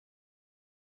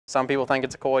Some people think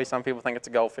it's a koi, some people think it's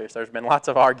a goldfish. There's been lots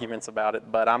of arguments about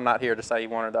it, but I'm not here to say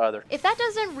one or the other. If that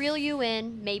doesn't reel you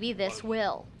in, maybe this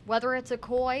will. Whether it's a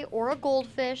koi or a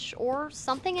goldfish or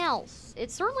something else, it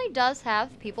certainly does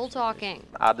have people talking.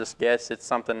 I just guess it's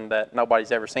something that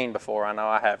nobody's ever seen before. I know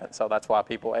I haven't, so that's why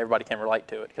everybody can relate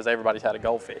to it, because everybody's had a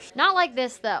goldfish. Not like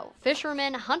this, though.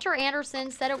 Fisherman Hunter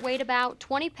Anderson said it weighed about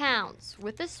 20 pounds,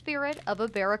 with the spirit of a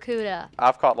barracuda.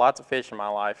 I've caught lots of fish in my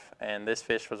life, and this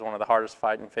fish was one of the hardest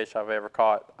fighting fish I've ever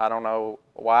caught. I don't know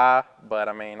why, but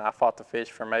I mean, I fought the fish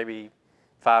for maybe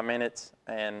 5 minutes,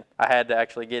 and I had to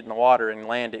actually get in the water and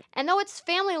land it. And though its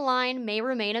family line may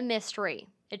remain a mystery,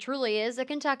 it truly is a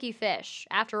Kentucky fish.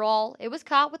 After all, it was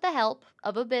caught with the help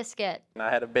of a biscuit. And I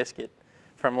had a biscuit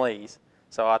from Lee's,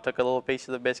 so I took a little piece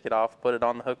of the biscuit off, put it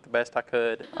on the hook the best I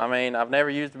could. I mean, I've never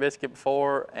used a biscuit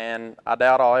before, and I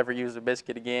doubt I'll ever use a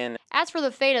biscuit again. As for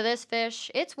the fate of this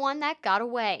fish, it's one that got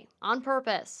away on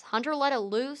purpose. Hunter let it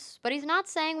loose, but he's not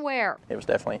saying where. It was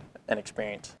definitely an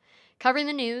experience. Covering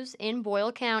the news in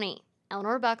Boyle County,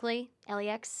 Eleanor Buckley,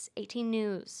 LEX 18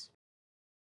 News.